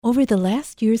Over the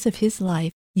last years of his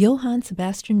life, Johann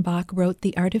Sebastian Bach wrote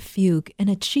The Art of Fugue, an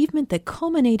achievement that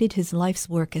culminated his life's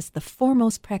work as the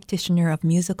foremost practitioner of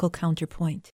musical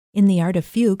counterpoint. In The Art of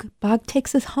Fugue, Bach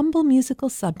takes a humble musical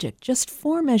subject, just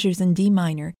 4 measures in D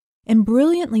minor, and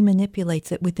brilliantly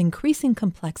manipulates it with increasing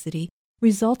complexity,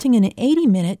 resulting in an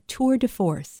 80-minute tour de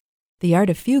force. The Art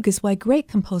of Fugue is why great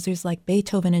composers like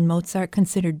Beethoven and Mozart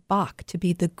considered Bach to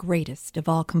be the greatest of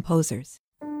all composers.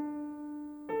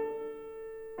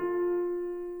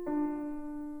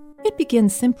 It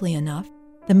begins simply enough.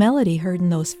 The melody heard in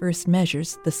those first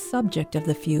measures, the subject of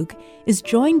the fugue, is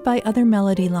joined by other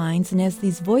melody lines, and as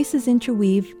these voices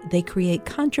interweave, they create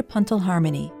contrapuntal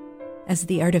harmony. As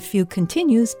The Art of Fugue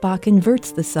continues, Bach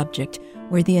inverts the subject.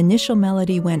 Where the initial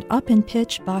melody went up in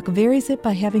pitch, Bach varies it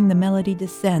by having the melody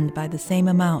descend by the same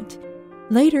amount.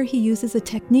 Later, he uses a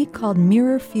technique called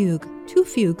mirror fugue, 2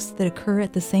 fugues that occur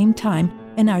at the same time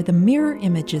and are the mirror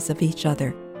images of each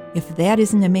other. If that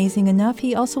isn't amazing enough,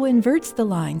 he also inverts the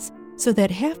lines, so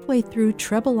that halfway through,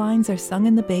 treble lines are sung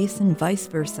in the bass and vice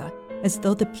versa, as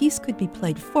though the piece could be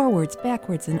played forwards,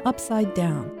 backwards, and upside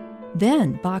down.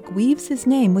 Then Bach weaves his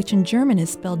name, which in German is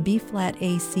spelled B-flat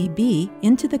A-C-B,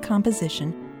 into the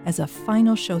composition as a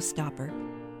final showstopper.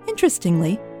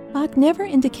 Interestingly, Bach never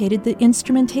indicated the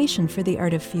instrumentation for The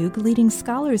Art of Fugue, leading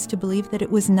scholars to believe that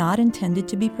it was not intended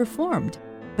to be performed,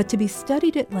 but to be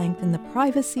studied at length in the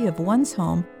privacy of one's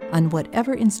home on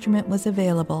whatever instrument was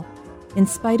available. In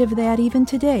spite of that, even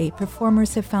today,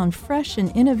 performers have found fresh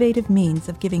and innovative means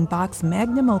of giving Bach's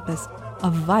magnum opus a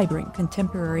vibrant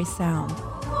contemporary sound.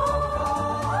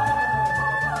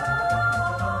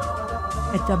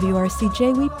 At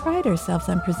WRCJ, we pride ourselves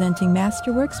on presenting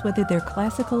masterworks, whether they're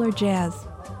classical or jazz.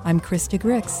 I'm Krista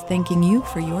Grix, thanking you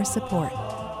for your support.